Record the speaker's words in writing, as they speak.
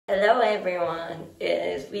Hello everyone, it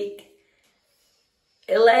is week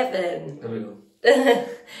 11. There we go.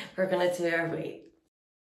 We're gonna do our weight.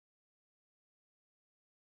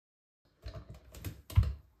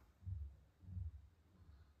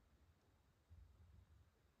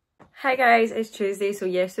 Hi guys, it's Tuesday. So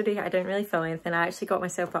yesterday I didn't really film anything. I actually got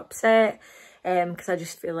myself upset because I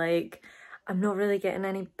just feel like I'm not really getting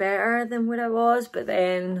any better than what I was. But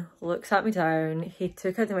then Luke sat me down, he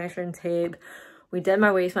took out the measuring tape, we did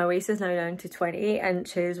my waist. My waist is now down to 28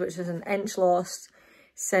 inches, which is an inch lost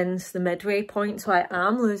since the midway point. So I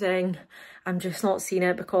am losing. I'm just not seeing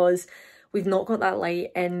it because we've not got that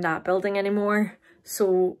light in that building anymore.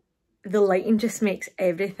 So the lighting just makes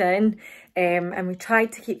everything. And we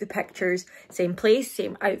tried to keep the pictures same place,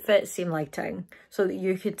 same outfit, same lighting, so that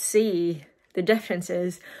you could see the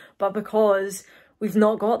differences. But because we've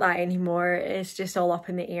not got that anymore, it's just all up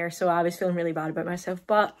in the air. So I was feeling really bad about myself.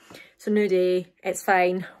 But it's a new day, it's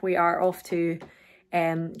fine. We are off to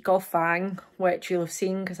Golf Fang, which you'll have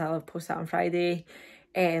seen because I'll have posted that on Friday.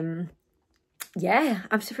 Yeah,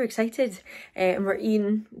 I'm super excited. And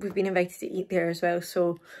we've been invited to eat there as well,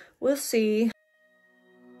 so we'll see.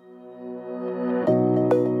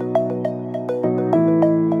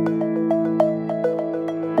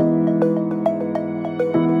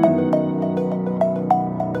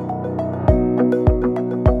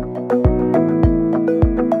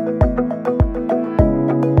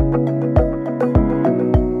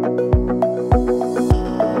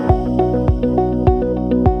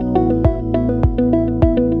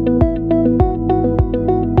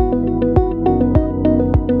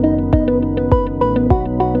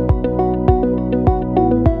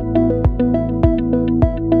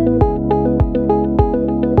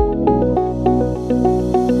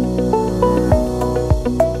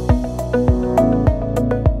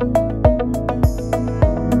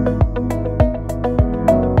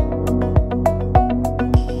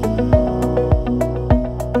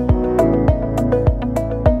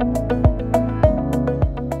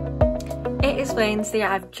 Wednesday.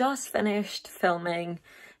 I've just finished filming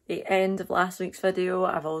the end of last week's video.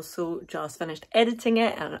 I've also just finished editing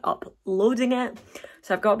it and uploading it.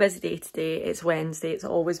 So I've got a busy day today. It's Wednesday, it's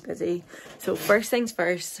always busy. So first things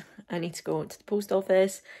first, I need to go to the post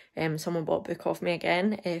office. Someone bought a book off me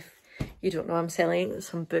again. If you don't know, I'm selling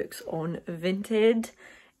some books on Vinted.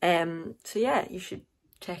 So yeah, you should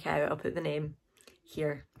check it out. I'll put the name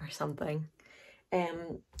here or something.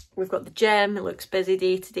 We've got the gym. It looks busy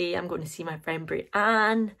day today. I'm going to see my friend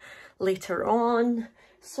Brianne later on.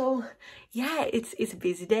 So yeah, it's a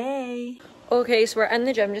busy day. Okay, so we're in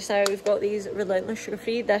the gym just now. We've got these Relentless Sugar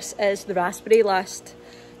Free. This is the raspberry. Last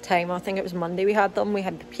time, I think it was Monday, we had them. We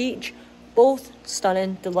had the peach. Both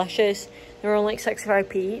stunning, delicious. They were only like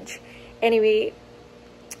 65p each. Anyway,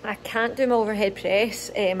 I can't do my overhead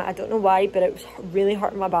press. I don't know why, but it was really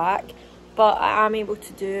hurting my back. But I am able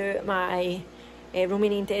to do my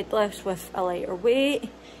Romanian deadlifts with a lighter weight.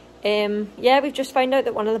 Yeah, we've just found out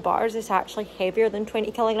that one of the bars is actually heavier than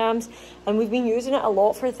 20 kilograms, and we've been using it a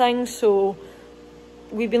lot for things, so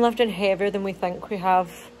we've been lifting heavier than we think we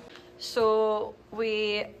have. So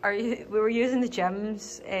we were using the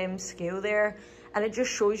gym's scale there, and it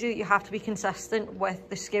just shows you that you have to be consistent with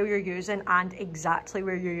the scale you're using and exactly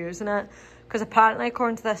where you're using it, because apparently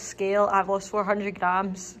according to this scale I've lost 400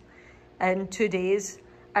 grams in 2 days.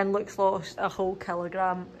 And Luke's lost a whole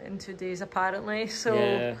kilogram in 2 days apparently. So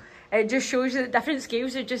yeah, it just shows you that different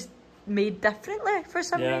scales are just made differently for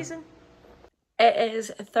some reason. It is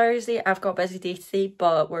Thursday. I've got a busy day today,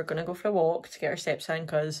 but we're going to go for a walk to get our steps in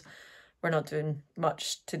because we're not doing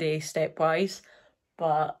much today step-wise.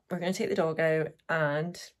 But we're going to take the dog out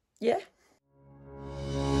and yeah.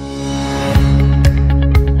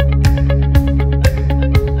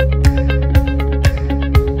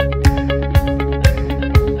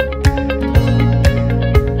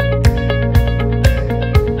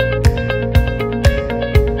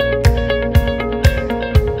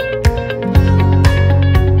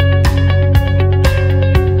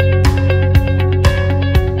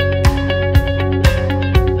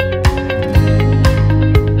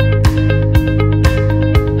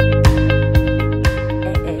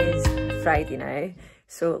 Friday now.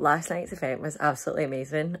 So last night's event was absolutely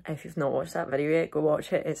amazing. If you've not watched that video yet, go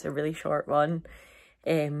watch it. It's a really short one.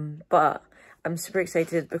 But I'm super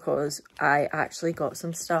excited because I actually got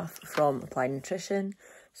some stuff from Applied Nutrition.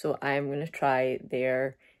 So I'm going to try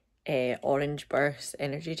their Orange Burst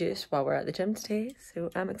energy juice while we're at the gym today.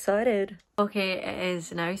 So I'm excited. Okay, it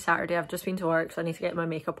is now Saturday. I've just been to work, so I need to get my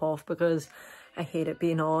makeup off because I hate it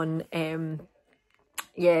being on.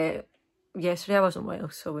 Yeah, yesterday I wasn't well,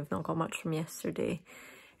 so we've not got much from yesterday.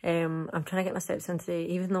 I'm trying to get my steps in today,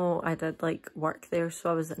 even though I did like work there, so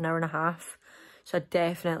I was an hour and a half. So I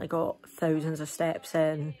definitely got thousands of steps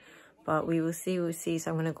in, but we will see,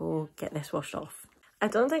 so I'm gonna go get this washed off. I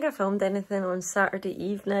don't think I filmed anything on Saturday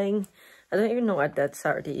evening. I don't even know what I did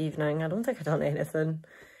Saturday evening. I don't think I done anything.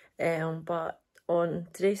 But on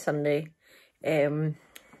today's Sunday, I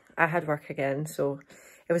had work again, so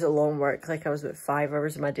it was a long work, like I was about 5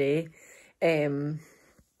 hours of my day.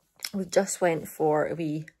 We just went for a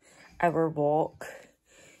wee hour walk,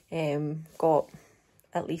 got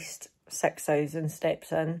at least 6,000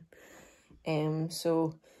 steps in.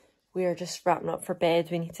 So we are just wrapping up for bed.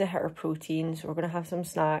 We need to hit our protein, so we're going to have some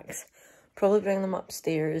snacks, probably bring them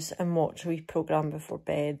upstairs and watch a wee programme before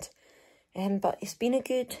bed. But it's been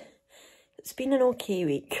an okay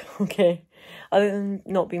week, okay, other than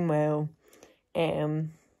not being well.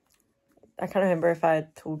 I can't remember if I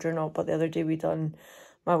had told you or not, but the other day we done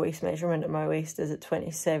my waist measurement, and my waist is at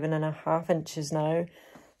 27.5 inches now.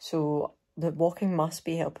 So the walking must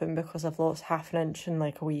be helping, because I've lost half an inch in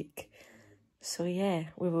like a week. So yeah,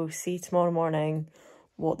 we will see tomorrow morning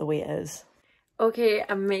what the weight is. Okay,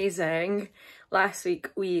 amazing. Last week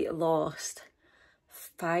we lost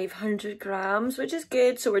 500 grams, which is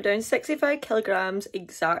good. So we're down 65 kilograms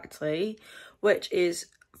exactly, which is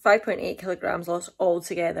 5.8 kilograms lost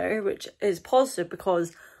altogether, which is positive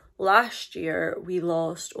because last year we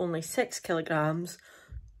lost only 6 kilograms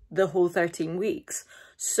the whole 13 weeks.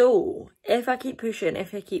 So if I keep pushing,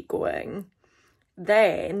 if I keep going,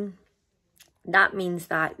 then that means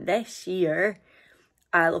that this year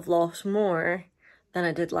I'll have lost more than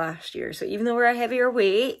I did last year. So even though we're a heavier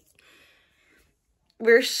weight,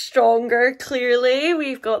 we're stronger, clearly.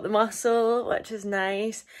 We've got the muscle, which is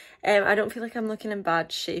nice. I don't feel like I'm looking in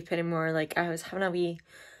bad shape anymore. Like, I was having a wee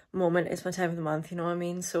moment. It's my time of the month, you know what I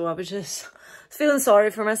mean? So I was just feeling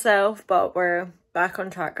sorry for myself, but we're back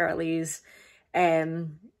on track, girlies.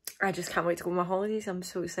 I just can't wait to go on my holidays. I'm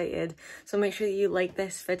so excited. So make sure that you like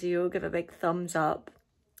this video, give a big thumbs up.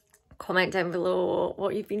 Comment down below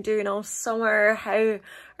what you've been doing all summer. How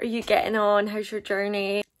are you getting on? How's your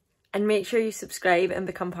journey? And make sure you subscribe and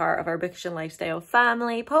become part of our Bookish and Lifestyle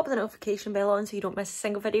family. Pop the notification bell on so you don't miss a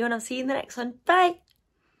single video, and I'll see you in the next one. Bye!